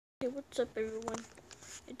what's up everyone?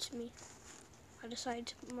 It's me. I decided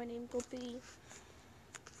to put my name Gopi.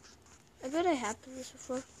 I bet I have played this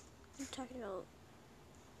before. I'm talking about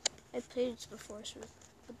I played this before, so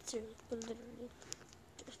but seriously, but literally.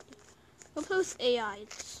 Just I'll play with AI,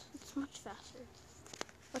 it's much faster.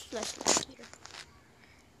 Much less complicated.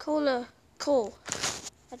 Coal.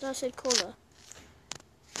 I thought I said cola.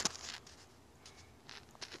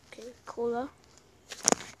 Okay, cola.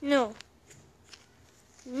 No.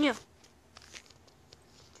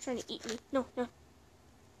 Trying to eat me. No.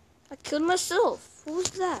 I killed myself. What was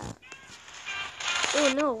that?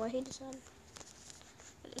 Oh no, I hate the sound.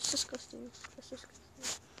 It's disgusting. That's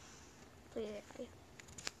disgusting. Play AI.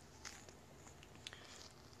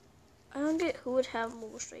 I don't get who would have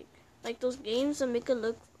Mobile Strike. Like those games that make it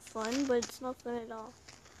look fun, but it's not fun at all.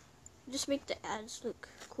 Just make the ads look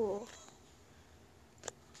cool.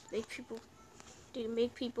 Make people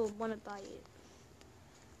want to buy it.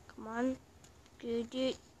 Come on,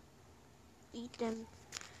 good. Eat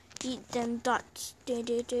them dots.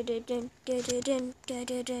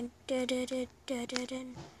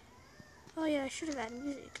 Oh yeah, I should have added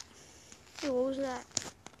music. Hey, what was that?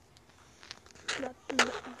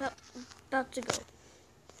 About to go.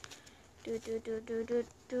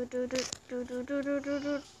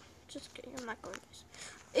 Just kidding, I'm not going this.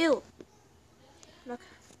 Ew! Look.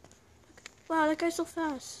 Wow, that guy's so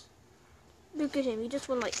fast. Look at him, he just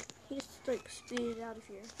speeded out of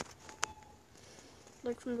here.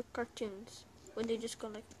 Like from the cartoons, when they just go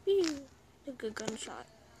like, pew, like a gunshot.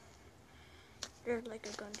 They're like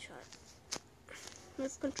a gunshot.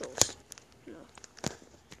 With controls.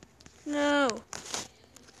 No.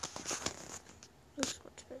 Looks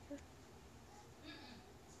much better.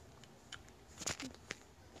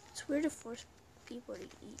 It's weird to force people to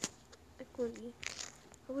eat. Like, really.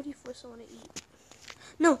 How would you force someone to eat?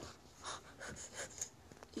 No!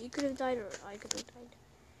 You could have died or I could have died.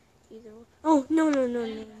 Either one. Oh, no.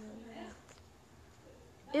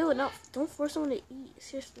 Ew, no. Don't force someone to eat.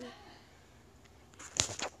 Seriously.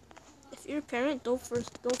 If you're a parent, don't force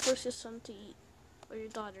your son to eat. Or your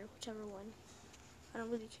daughter, whichever one. I don't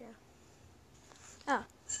really care. Ah.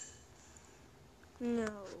 No.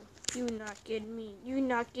 You not getting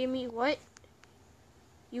me. What?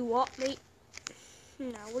 You what, mate?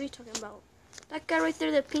 No, what are you talking about? That guy right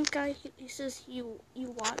there, the pink guy, he says you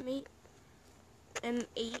what, mate?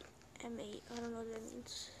 M8. I don't know what that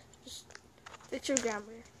means. Just fix your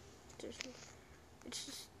grammar. It's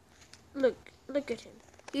just look at him.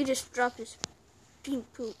 He just dropped his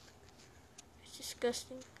pink poop. It's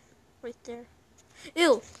disgusting. Right there.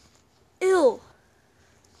 Ew.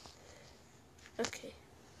 Okay.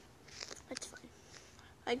 That's fine.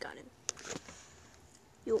 I got him.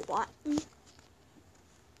 You what?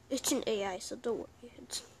 It's an AI, so don't worry.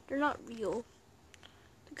 They're not real.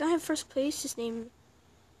 The guy in first place is named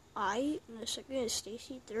I, and the second is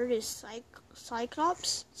Stacy. Third is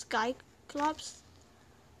Skyclops.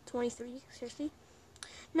 23. Seriously?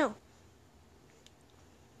 No.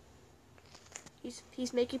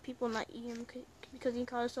 He's making people not eat him because he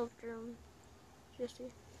calls himself germ.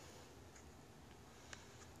 Seriously.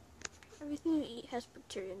 Everything you eat has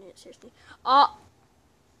bacteria in it. Seriously.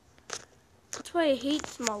 That's why I hate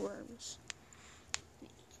small worms.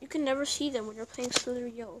 You can never see them when you're playing Slither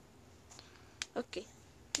Yo. Okay.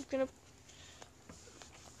 I'm gonna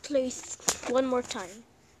play one more time.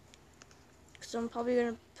 So I'm probably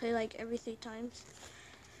gonna play like every 3 times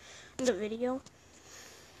in the video.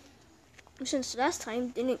 Since last time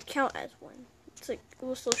didn't count as one. It's like it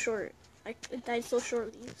was so short. Like it died so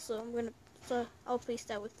shortly. So I'll place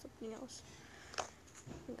that with something else.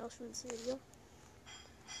 Something else from this video.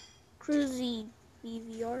 Cruzy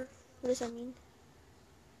BVR. What does that mean?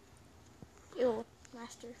 Ew,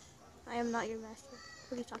 master. I am not your master.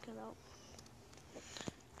 What are you talking about?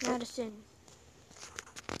 Madison.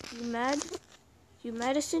 You mad? You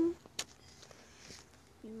Madison?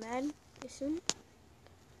 You mad? Madison?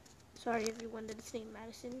 Sorry everyone that is named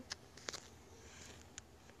Madison.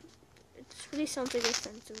 It really sounds like a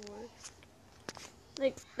offensive word.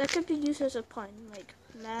 Like, that could be used as a pun. Like,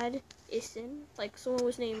 mad Isin. Like, someone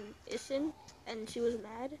was named Isin and she was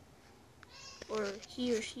mad. Or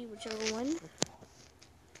he or she, whichever one.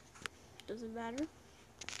 Doesn't matter.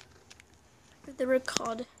 If they were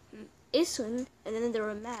called Isun and then they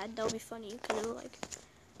were mad, that would be funny because it would like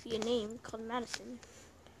be a name called Madison.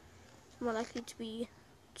 It's more likely to be,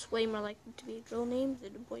 it's way more likely to be a girl name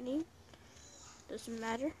than a boy name. Doesn't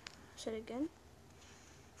matter. Said again.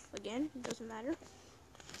 Again, it doesn't matter.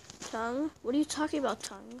 Tongue. What are you talking about,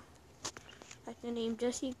 tongue? Like the name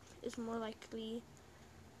Jesse is more likely.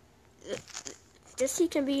 Jesse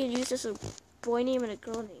can be used as a boy name and a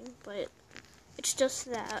girl name. but it's just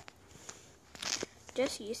that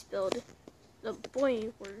Jesse spelled the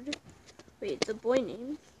boy word. Wait, the boy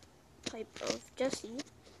name type of Jesse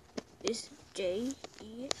is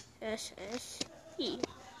Jesse,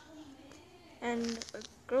 and a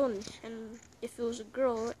girl, and if it was a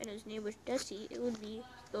girl and his name was Jessie, it would be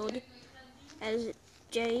spelled as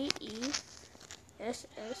Jesse. I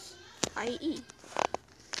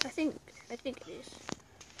think it is.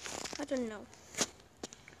 I don't know.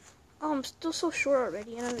 Oh, I'm still so short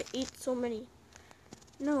already, and I've ate so many.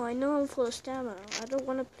 No, I know I'm full of stamina. I don't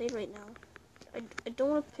want to play right now. I don't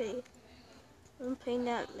want to play. I'm playing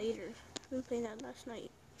that later. I've been playing that last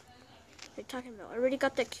night. What are you talking about? I already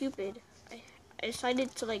got that Cupid. I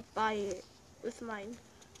decided to like buy it with my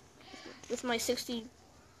 60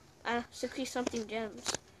 something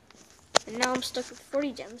gems. And now I'm stuck with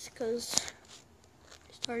 40 gems because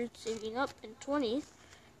I started saving up in 20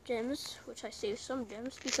 gems, which I saved some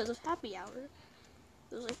gems because of happy hour.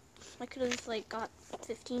 It was like I could have like got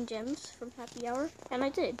 15 gems from happy hour, and I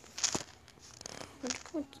did.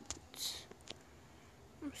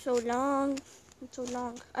 I'm so long.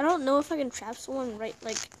 I don't know if I can trap someone right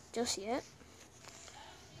like just yet.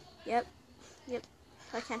 Yep.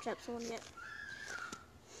 I can't trap someone yet.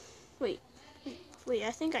 Wait.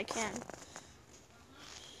 I think I can.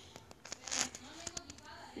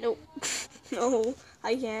 Nope. No,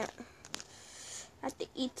 I can't. I have to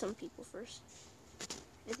eat some people first.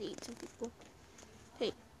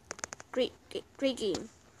 Hey, great game.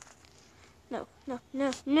 No,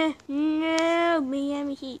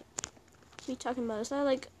 Miami Heat. What are you talking about? Is that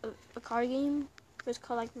like a car game? It's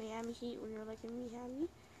called like Miami Heat when you're like in Miami.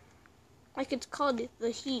 Like it's called the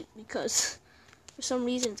Heat because for some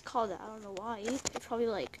reason it's called that. I don't know why. It's probably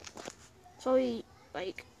like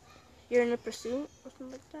you're in a pursuit or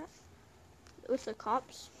something like that with the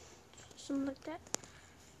cops, something like that.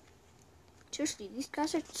 Seriously, these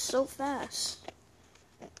guys are so fast.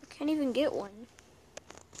 I can't even get one.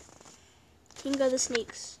 King of the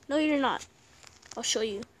Snakes. No, you're not. I'll show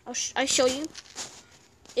you. I show you.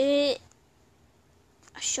 I'll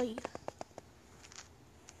show you.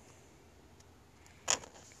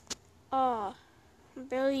 I'm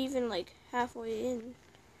barely even like halfway in.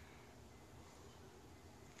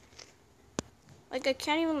 Like I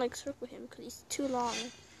can't even like circle him because he's too long.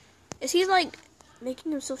 Is he like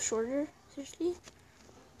making himself shorter? Seriously?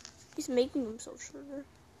 He's making himself shorter.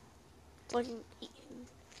 So I can eat him.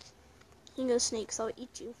 King of the Snakes, I'll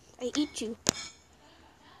eat you. I eat you.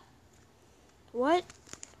 What?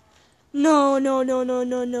 No.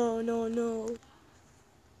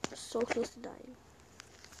 So close to dying.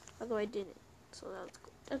 Although I didn't. So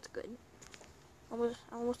that's good. I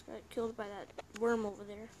almost got killed by that worm over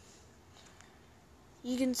there.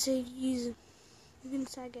 Eugene Sagaz.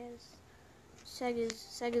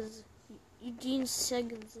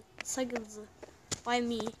 Why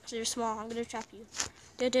me? Because you're small. I'm gonna trap you.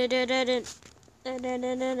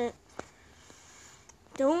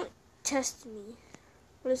 Don't test me.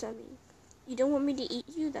 What does that mean? You don't want me to eat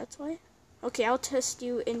you? That's why? Okay, I'll test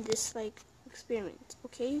you in this like experiment.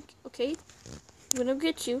 Okay? I'm gonna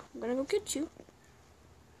get you. I'm gonna go get you.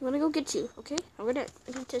 Okay? I'm gonna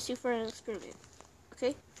test you for an experiment.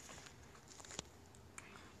 Okay?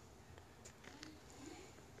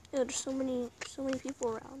 Ew, there's so many people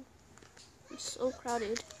around. It's so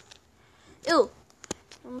crowded. Ew!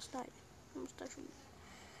 I almost died from you.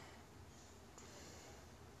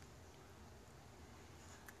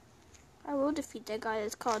 I will defeat that guy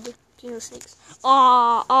that's called King of Snakes.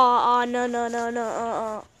 No.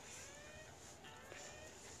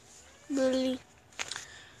 Really?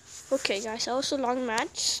 Okay, guys, that was a long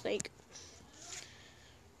match.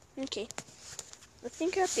 Okay. I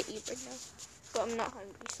think I have to eat right now. But I'm not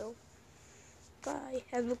hungry, so bye.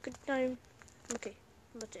 Have a good time. Okay,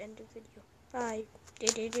 I'm about to end the video. Bye.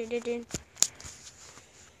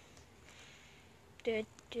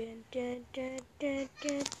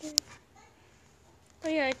 Oh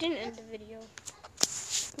yeah, I didn't end the video.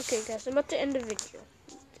 Okay, guys, I'm about to end the video.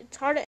 It's hard to